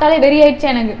 மாங்காய்லாம் பார்த்தாலே வெறி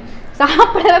ஆயிடுச்சு எனக்கு,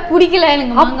 சாப்பிடவே பிடிக்கல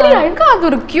எனக்கு. அப்படியா? எனக்கு அது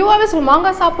ஒரு கியூவாவே சொல்லும்,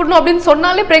 மாங்காய் சாப்பிடணும் அப்படின்னு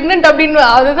சொன்னாலே பிரெக்னென்ட் அப்படின்னு.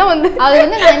 அதுதான் வந்து அது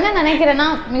வந்து நான் என்ன நினைக்கிறேன்னா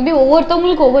மேபி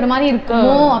ஒவ்வொருத்தவங்களுக்கு ஒவ்வொரு மாதிரி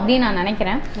இருக்குமோ அப்படின்னு நான்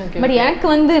நினைக்கிறேன். பட் எனக்கு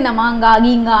வந்து இந்த மாங்காய்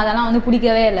கீங்கா அதெல்லாம் வந்து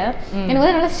பிடிக்கவே இல்லை. எனக்கு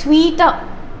வந்து நல்லா ஸ்வீட்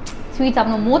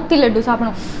சாப்பிடணும், மோத்தி லட்டு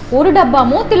சாப்பிடணும். ஒரு டப்பா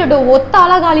மோத்தி லட்டு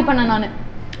ஒத்தாலா காலி பண்ணேன் நான்.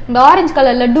 இந்த ஆரஞ்சு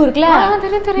கலர் லட்டு இருக்குல்ல,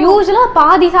 யூஸ்வலா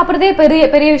பாதி சாப்பிடுறதே பெரிய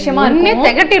பெரிய விஷயமா இருக்கு,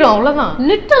 திகட்டிடும் அவ்வளவுதான்.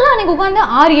 லிட்டரலா எனக்கு உட்காந்து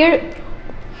 6-7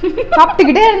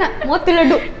 சாப்பிட்டுக்கிட்டே இருந்தேன் மோத்தி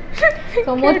லட்டு.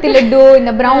 ஸோ மோத்தி லட்டு,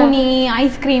 இந்த ப்ரௌனி,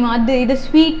 ஐஸ்கிரீம், அது இது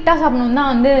ஸ்வீட்டாக சாப்பிடணும் தான்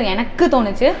வந்து எனக்கு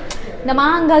தோணுச்சு. இந்த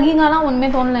மாங்காய் கீங்காலாம் ஒன்றுமே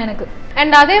தோணலை எனக்கு.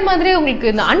 அண்ட் அதே மாதிரி உங்களுக்கு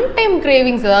இந்த அன்டைம்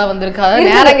கிரேவிங்ஸ் ஏதாவது வந்திருக்கா?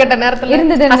 நேரம் கேட்ட நேரத்துல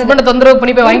இருந்தது, ஹஸ்பண்ட் தொந்தரவு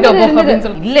பண்ணி போய் வாங்கிட்டு போ அப்படின்னு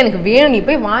சொல்லி, இல்ல எனக்கு வேணும் நீ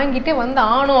போய் வாங்கிட்டே வந்து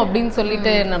ஆனும் அப்படின்னு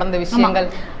சொல்லிட்டு நடந்த விஷயங்கள்.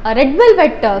 ரெட்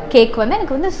வெல்வெட் கேக் வந்து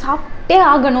எனக்கு வந்து சாப்பிட்டே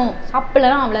ஆகணும்,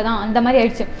 சாப்பிடலாம் அவ்வளவுதான் அந்த மாதிரி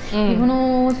ஆயிடுச்சு.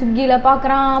 இவனும் ஸ்விக்கியில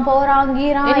பாக்குறான், போறான்,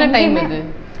 கீறான். என்ன டைம் இது?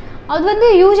 அது வந்து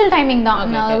யூசுவல் டைமிங் தான்,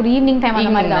 ஒரு ஈவினிங் டைம்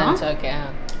அந்த மாதிரி தான்.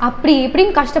 அப்படி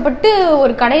இப்படின்னு கஷ்டப்பட்டு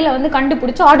ஒரு கடையில வந்து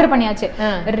கண்டுபிடிச்சு ஆர்டர் பண்ணியாச்சு.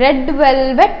 Red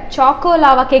velvet choco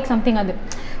lava cake something. அது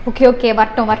ஓகே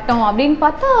வரட்டும் அப்படின்னு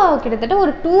பார்த்தா கிட்டத்தட்ட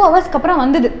ஒரு 2 ஹவர்ஸ்க்கு அப்புறம்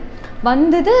வந்தது.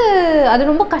 அது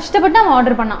ரொம்ப கஷ்டப்பட்டு அவன்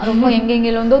ஆர்டர் பண்ணான். ரொம்ப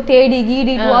எங்கெங்கேல வந்து தேடி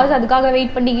 2 ஹவர்ஸ் அதுக்காக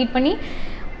வெயிட் பண்ணி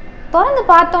திறந்து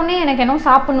பார்த்தோன்னே எனக்கு என்ன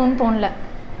சாப்பிடணும்னு தோணல.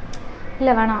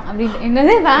 இல்லை வேணாம் அப்படின்னு.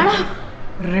 என்னது வேணாம்?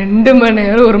 2 மணி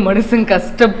நேரம் ஒரு மனுஷன்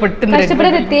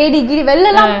கஷ்டப்பட்டு தேடி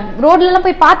வெளிலலாம் ரோட்லலாம்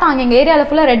போய் பார்த்தாங்க. எங்கள் ஏரியாவில்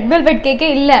ஃபுல்லாக ரெட் வெல்வெட் கேக்கே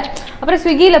இல்லை. அப்புறம்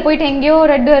ஸ்விக்கியில் போயிட்டு எங்கேயோ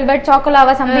ரெட் வெல்வெட்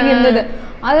சாக்கோலாவா சம்திங் இருந்தது.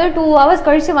 அது 2 ஹவர்ஸ்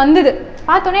கழிச்சு வந்தது.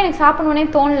 பார்த்தோன்னே எனக்கு சாப்பிடணுன்னே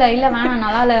தோணல. இல்லை வேணாம்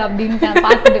நல்லா இல்லை அப்படின்ட்டு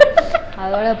பார்த்துட்டு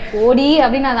அதோட போடி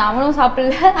அப்படின்னு அது அவனும்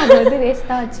சாப்பிடல. அது வந்து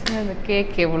வேஸ்டா ஆச்சு. அந்த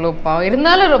கேக் எவ்வளோ பாவம்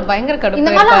இருந்தாலும் பயங்கர கடுப்பு.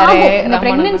 இந்த மாதிரிலாம் ஆகும். இந்த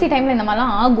பிரெக்னன்சி டைம்ல இந்த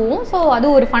மாதிரிலாம் ஆகும். ஸோ அது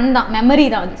ஒரு ஃபன் தான், மெமரி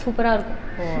தான். அது சூப்பரா இருக்கும்.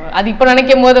 அது இப்போ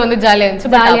நினைக்கும் போது வந்து ஜாலியா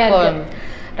இருந்துச்சு.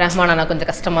 ரஹ்மான் அண்ணா கொஞ்சம்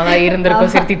கஷ்டமா தான்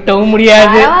இருந்திருக்கும். சரி திட்டவும்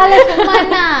முடியாது.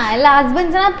 எல்லா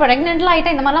ஹஸ்பண்ட்ஸ்லாம் பிரெக்னென்ட்லாம்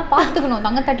ஆயிட்டா இந்த மாதிரிலாம் பார்த்துக்கணும்.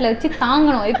 தங்கத்தட்டில் வச்சு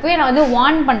தாங்கணும். இப்பவே நான் வந்து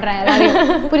வார்ன் பண்றேன்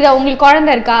எல்லாரையும். புரியுதா? உங்களுக்கு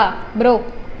குழந்தை இருக்கா ப்ரோ?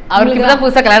 அவருக்கு தான்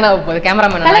புதுசா கல்யாணம் ஆக போகுது.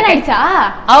 கேமராமேன் கல்யாணம் ஆயிடுச்சா?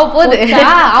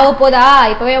 ஆக போதா?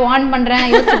 இப்பவே வார்ன் பண்றேன்,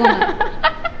 யோசிச்சுக்கோங்க.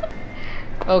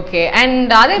 ஓகே.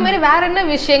 அண்ட் அதே மாதிரி வேற என்ன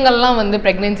விஷயங்கள்லாம் வந்து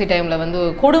பிரெக்னன்சி டைம்ல வந்து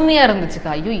கொடுமையா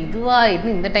இருந்துச்சுக்கா? ஐயோ இதுவா இது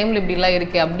இந்த டைம்ல இப்படி எல்லாம்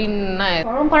இருக்கு அப்படின்னா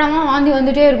குழம்பா வாந்தி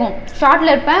வந்துட்டே இருக்கும்.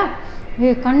 ஷார்ட்ல இருப்பேன்.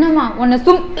 கண்ணம்மா உன்னை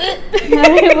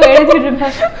எழுதிட்டு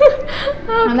இருப்பேன்.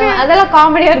 அதெல்லாம்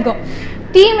காமெடியா இருக்கும்.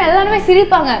 டீம் எல்லாருமே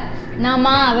சிரிப்பாங்க.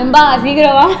 நாமா வெம்பா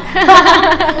சீக்கிரமா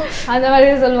அந்த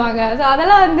மாதிரி சொல்லுவாங்க. ஸோ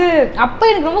அதெல்லாம் வந்து அப்போ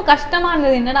எனக்கு ரொம்ப கஷ்டமா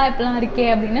இருந்தது. என்னடா இப்பெல்லாம் இருக்கே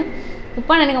அப்படின்னு.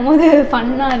 இப்போ நினைக்கும் போது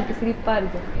ஃபன்னா இருக்கு, சிரிப்பா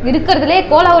இருக்கு. இருக்கிறதுலே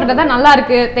கோலா உருண்டை தான் நல்லா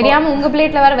இருக்கு. தெரியாம உங்க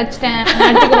பிளேட்ல வேற வச்சுட்டேன்.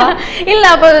 இல்ல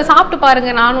அப்ப சாப்பிட்டு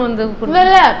பாருங்க. நானும் வந்து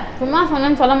இல்ல சும்மா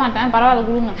சொன்னேன்னு சொல்ல மாட்டேன். பரவாயில்ல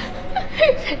கொடுங்க.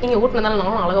 நீங்க ஊட்டினதால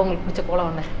நானும் அழகா உங்களுக்கு பிடிச்ச கோலா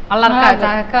உண்டேன்.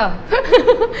 நல்லா இருக்கா?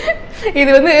 இது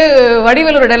வந்து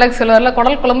வடிவேலோட டைலாக் சொல்லுவார்ல,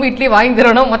 குடல் குழம்பு இட்லி வாங்கி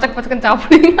தரணும் மச்சக்கன்னு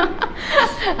சாப்பிடுங்க.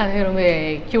 அது ரொம்ப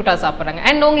கியூட்டா சாப்பிட்றாங்க.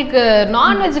 அண்ட் உங்களுக்கு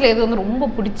நான்வெஜ்ல எது வந்து ரொம்ப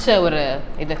பிடிச்ச ஒரு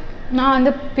இது? நான்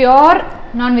வந்து பியோர்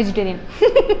நான் வெஜிடேரியன்.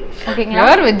 ஓகேங்களா?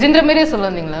 பியோர் வெஜ்ன்ற மாதிரியே சொல்ல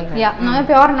வந்தீங்களா? யா, நான்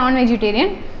பியோர் நான்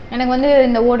வெஜிடேரியன். எனக்கு வந்து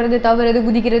இந்த ஓடுறது தவறுறது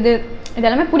குதிக்கிறது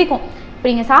இதெல்லாமே பிடிக்கும். இப்போ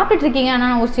நீங்கள் சாப்பிட்டுட்டு இருக்கீங்க.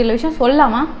 ஆனால் நான் ஒரு சில விஷயம்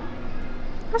சொல்லலாமா?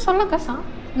 சொல்லக்கா.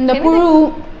 இந்த புழு,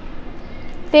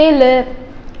 தேல்,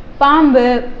 பாம்பு,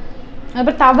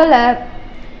 அதுக்கப்புறம் தவளை,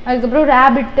 அதுக்கப்புறம்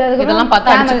ரேபிட், அதுக்கப்புறம்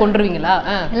பார்த்து அடிச்சு கொண்டுருவீங்களா?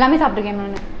 எல்லாமே சாப்பிட்ருக்கேன்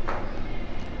நான்.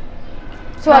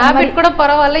 ஸோ ரேபிட் கூட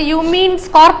பரவாயில்ல. You mean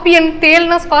scorpion?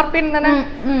 தேல்னா ஸ்கார்பியன் தானே?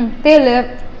 தேல்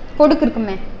கொடுக்கு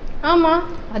இருக்குமே. ஆமா,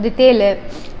 அது தேல்.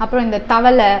 அப்புறம் இந்த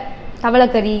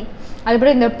தவளைக்கறி,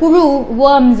 அதுக்கப்புறம் இந்த புழு,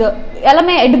 வேர்ம்ஸ்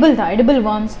எல்லாமே எடிபிள் தான், எடிபிள்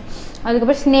வேர்ம்ஸ்.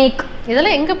 அதுக்கப்புறம் ஸ்னேக்.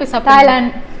 இதெல்லாம் எங்க போய் சாப்பிட்டு?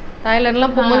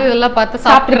 தாய்லாண்ட்லாம் போகும்போது இதெல்லாம் பார்த்து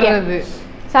சாப்பிட்றது.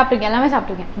 சாப்பிட்ருக்கேன், எல்லாமே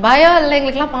சாப்பிட்ருக்கேன். பயம் இல்லை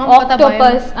எங்களுக்குலாம் பாம்பு பார்த்தா?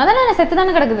 ஆக்டோபஸ் அதெல்லாம் நான் செத்து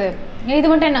தானே கிடக்குது. இது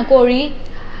மட்டும் என்ன கோழி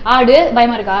ஆடு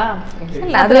பயமா இருக்கா?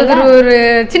 அது ஒரு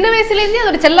சின்ன வயசுல இருந்தே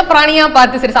அதோட செல்ல பிராணியா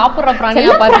பார்த்து, சரி சாப்பிடுற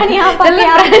பிராணியா பார்த்து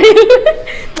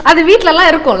அது வீட்ல எல்லாம்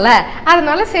இருக்கும்ல,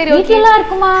 அதனால சரி வீட்ல எல்லாம்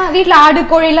இருக்குமா? வீட்ல ஆடு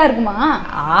கோழி எல்லாம் இருக்குமா?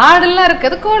 ஆடு எல்லாம்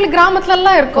இருக்குது, கோழி கிராமத்துல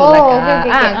எல்லாம் இருக்கும்,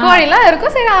 கோழி எல்லாம்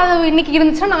இருக்கும். சரி அது இன்னைக்கு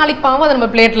இருந்துச்சுன்னா நாளைக்கு பாம்பு அது நம்ம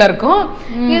பிளேட்ல இருக்கும்.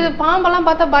 இது பாம்பெல்லாம்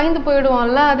பார்த்தா பயந்து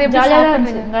போயிடுவோம்ல. அது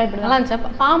எப்படி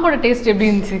பாம்போட டேஸ்ட் எப்படி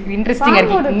இருந்துச்சு? இன்ட்ரெஸ்டிங்கா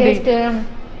இருக்கு.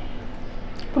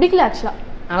 பிடிக்கல ஆக்சுவலா.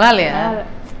 நல்லா இல்லையா?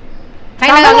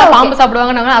 பாம்பு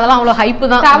சாப்பிடுவாங்க, அதெல்லாம் அவ்வளவு ஹைப்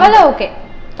தான். தவளை ஓகே,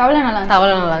 தவளை நல்லா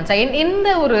இருந்துச்சு. எந்த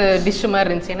ஒரு டிஷ் மாதிரி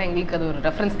இருந்துச்சு? ஏன்னா எங்களுக்கு அது ஒரு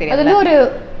ரெஃபரன்ஸ் தெரியாது. அது வந்து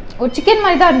ஒரு சிக்கன்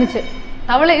மாதிரி தான் இருந்துச்சு.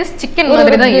 தவளை இஸ் சிக்கன்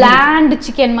மாதிரி தான், பிளாண்ட்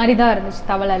சிக்கன் மாதிரி தான் இருந்துச்சு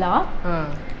தவளைலாம்.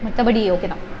 மற்றபடி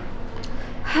ஓகே தான்.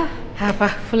 அப்பா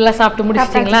ஃபுல்லா சாப்பிட்டு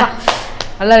முடிச்சிட்டீங்களா?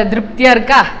 நல்லா திருப்தியா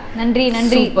இருக்கா? நன்றி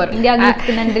நன்றி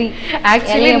இந்தியாகிளிட்ஸ்க்கு நன்றி.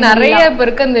 ஆக்சுவலி நிறைய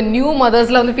பேருக்கு அந்த நியூ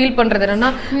மதர்ஸ்ல வந்து ஃபீல் பண்றது என்னன்னா,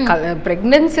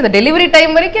 பிரெக்னன்சி இந்த டெலிவரி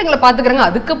டைம் வரைக்கும் எங்களை பாத்துக்கிறாங்க,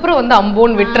 அதுக்கப்புறம் வந்து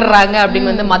அம்போன் விட்டுறாங்க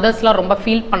அப்படின்னு வந்து மதர்ஸ்லாம் ரொம்ப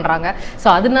ஃபீல் பண்றாங்க. ஸோ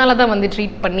அதனாலதான் வந்து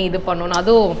ட்ரீட் பண்ணி இது பண்ணணும்.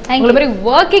 அதுவும் உங்களை மாதிரி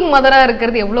ஒர்க்கிங் மதரா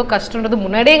இருக்கிறது எவ்வளவு கஷ்டம்ன்றது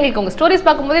முன்னாடியே எங்களுக்கு உங்க ஸ்டோரிஸ்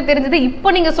பார்க்கும்போதே தெரிஞ்சது.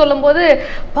 இப்போ நீங்க சொல்லும் போது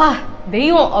பா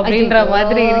தெய்வம் அப்படின்ற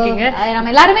மாதிரி இருக்கீங்க.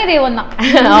 நம்ம எல்லாருமே தெய்வம் தான்.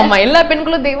 ஆமா, எல்லா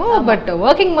பெண்களும் தெய்வம். பட்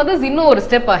ஒர்க்கிங் மதர்ஸ் இன்னும் ஒரு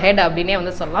ஸ்டெப் அஹெட் அப்படின்னே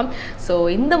வந்து சொல்லலாம். ஸோ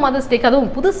இந்த மதர்ஸ் டேக்கு அதுவும்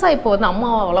புதுசா இப்போ வந்து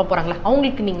அம்மாவா வளர போறாங்களா,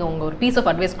 அவங்களுக்கு நீங்க உங்க ஒரு பீஸ் ஆஃப்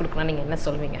அட்வைஸ் கொடுக்கணும், நீங்க என்ன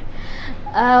சொல்வீங்க?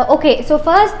 ஓகே, ஸோ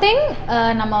ஃபர்ஸ்ட் திங்,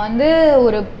 நம்ம வந்து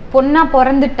ஒரு பொண்ணா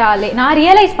பிறந்துட்டாலே, நான்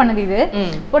ரியலைஸ் பண்ணது இது,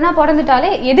 பொண்ணா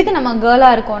பிறந்துட்டாலே எதுக்கு நம்ம கேர்ளா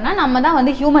இருக்கோம்னா, நம்ம தான்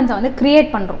வந்து ஹியூமன்ஸை வந்து கிரியேட்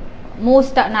பண்றோம்.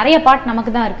 மோஸ்டா நிறைய பார்ட்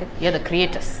நமக்கு தான் இருக்கு. தி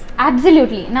கிரியேட்டர்ஸ்.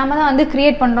 அப்சல்யூட்லி நம்ம தான் வந்து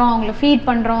கிரியேட் பண்றோம், அவங்கள ஃபீட்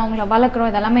பண்றோம், அவங்கள வளர்க்குறோம்,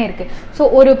 இதெல்லாமே இருக்கு. ஸோ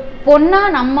ஒரு பொண்ணா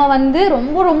நம்ம வந்து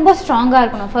ரொம்ப ரொம்ப ஸ்ட்ராங்கா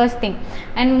இருக்கணும் ஃபர்ஸ்ட் திங்.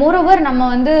 அண்ட் மோரோவர் நம்ம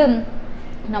வந்து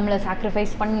நம்மளை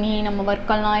சாக்ரிஃபைஸ் பண்ணி நம்ம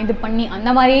ஒர்க்கெல்லாம் இது பண்ணி அந்த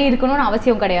மாதிரியே இருக்கணும்னு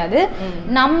அவசியம் கிடையாது.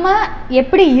 நம்ம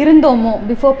எப்படி இருந்தோமோ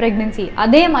பிஃபோர் ப்ரெக்னென்சி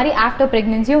அதே மாதிரி ஆஃப்டர்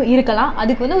ப்ரெக்னென்சியும் இருக்கலாம்.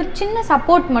 அதுக்கு வந்து ஒரு சின்ன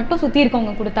சப்போர்ட் மட்டும் சுற்றி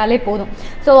இருக்கவங்க கொடுத்தாலே போதும்.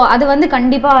 ஸோ அது வந்து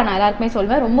கண்டிப்பாக நான் எல்லாருக்குமே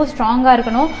சொல்வேன், ரொம்ப ஸ்ட்ராங்காக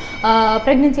இருக்கணும்.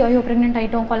 ப்ரெக்னென்சி ஐயோ ப்ரெக்னென்ட்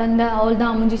ஆகிட்டோம் குழந்தை அவள்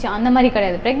தான் முடிஞ்சிச்சு அந்த மாதிரி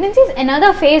கிடையாது. Pregnancy is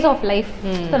another phase of life.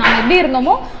 So நம்ம எப்படி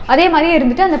இருந்தோமோ அதே மாதிரியே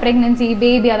இருந்துட்டு அந்த ப்ரெக்னென்சி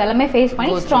பேபி அதெல்லாமே ஃபேஸ்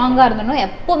பண்ணி ஸ்ட்ராங்காக இருந்தணும்,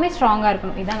 எப்போவுமே ஸ்ட்ராங்காக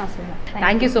இருக்கணும். இதான் நான் சொல்லுவேன்.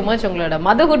 Thank you so much. உங்களோட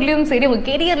மதர்ஹுட்லையும் சரி உங்கள்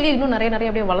கெரியர்லேயும் இன்னும் நிறைய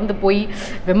அப்படியே வளர்ந்து போய்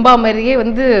வெம்பா மாதிரியே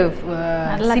வந்து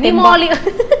சினிமாலையும்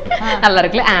நல்லா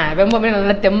இருக்குல்ல, வெம்பா மாதிரி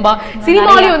நல்லா தெம்பா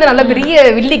சினிமாலையும் வந்து நல்ல பெரிய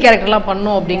வில்லி கேரக்டர்லாம்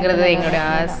பண்ணும் அப்படிங்கிறது எங்களுடைய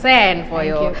ஆசை. And for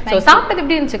you. ஸோ சாப்பிட்டது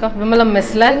எப்படி இருந்துச்சுக்கா விமலம்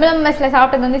மெஸ்ல? விமலம் மெஸ்ல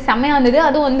சாப்பிட்டது வந்து செம்மையா இருந்தது.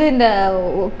 அதுவும் வந்து இந்த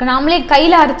நாமளே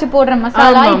கையில அரைச்சு போடுற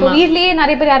மசாலா, இப்போ வீட்லயே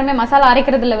நிறைய பேர் யாருமே மசாலா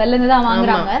அரைக்கிறது இல்லை, வெளில இருந்து தான்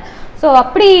வாங்குறாங்க. ஸோ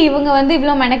அப்படி இவங்க வந்து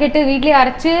இவ்வளோ மெனக்கெட்டு வீட்லேயே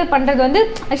அரைச்சி பண்ணுறது வந்து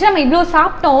ஆக்சுவலாக நம்ம இவ்வளோ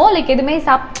சாப்பிட்டோம், லைக் எதுவுமே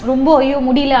ரொம்ப ஐயோ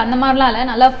முடியல அந்த மாதிரிலாம் இல்லை,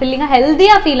 நல்லா ஃபில்லிங்காக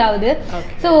ஹெல்த்தியாக ஃபீல் ஆகுது.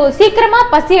 ஸோ சீக்கிரமாக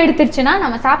பசி எடுத்துருச்சுன்னா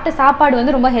நம்ம சாப்பிட்ட சாப்பாடு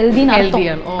வந்து ரொம்ப ஹெல்த்தின்னு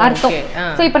அர்த்தம்.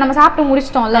 ஸோ இப்போ நம்ம சாப்பிட்டு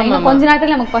முடிச்சிட்டோம்ல, இன்னும் கொஞ்ச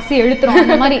நேரத்தில் நமக்கு பசி எடுத்துரும்.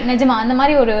 அந்த மாதிரி நிஜமா அந்த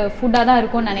மாதிரி ஒரு ஃபுட்டாக தான்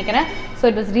இருக்கும்னு நினைக்கிறேன். So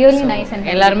it was really nice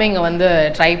and எல்லாருமே இங்கே வந்து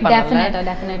ட்ரை பண்ணலாம்.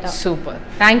 டெஃபினட்டாக super.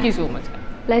 Thank you so much.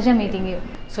 Pleasure meeting you.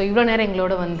 So இவ்வளோ நேரம்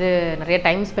எங்களோட வந்து நிறைய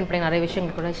டைம் ஸ்பெண்ட் பண்ணி நிறைய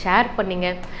விஷயங்கள் கூட ஷேர் பண்ணிங்க.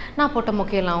 நான் போட்ட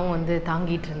மொக்கையெல்லாம் வந்து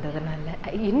தாங்கிட்டு இருந்ததுனால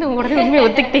இன்னும் உடனே உண்மையை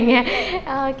ஒத்துக்கிட்டீங்க.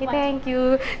 Okay thank you.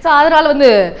 ஸோ அதனால் வந்து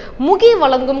முகி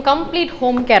வழங்கும் கம்ப்ளீட்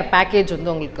ஹோம் கேர் பேக்கேஜ்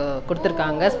வந்து உங்களுக்கு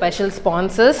கொடுத்துருக்காங்க, special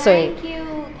sponsors. So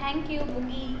thank you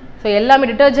Mukhi. So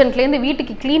எல்லாமே டிட்டர்ஜென்ட்லேருந்து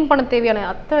வீட்டுக்கு க்ளீன் பண்ண தேவையான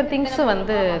அத்தனை திங்ஸும்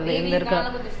வந்து இதில் இருக்கு.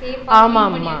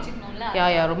 ஆமாம் ஆமாம்,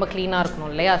 யா ரொம்ப க்ளீனாக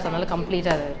இருக்கணும் இல்லையா? ஸோ அதனால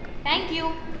கம்ப்ளீட்டாக அது இருக்குது. Thank you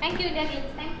IndiaGlitz.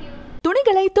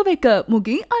 துணிகளை துவைக்க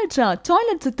முகி அல்ட்ரா,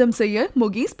 டாய்லெட் சுத்தம் செய்ய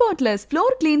முகி ஸ்பாட்லெஸ்,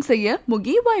 ஃப்ளோர் கிளீன் செய்ய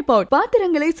முகி வைப் அவுட்,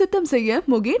 பாத்திரங்களை சுத்தம் செய்ய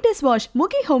Mukhi dish wash,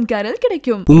 Mukhi home கேரில்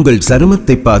கிடைக்கும். உங்கள்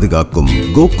சருமத்தை பாதுகாக்கும்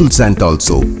கோகுல் சாண்டால்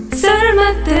சோப்.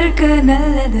 சருமத்திற்கு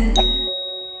நல்லது.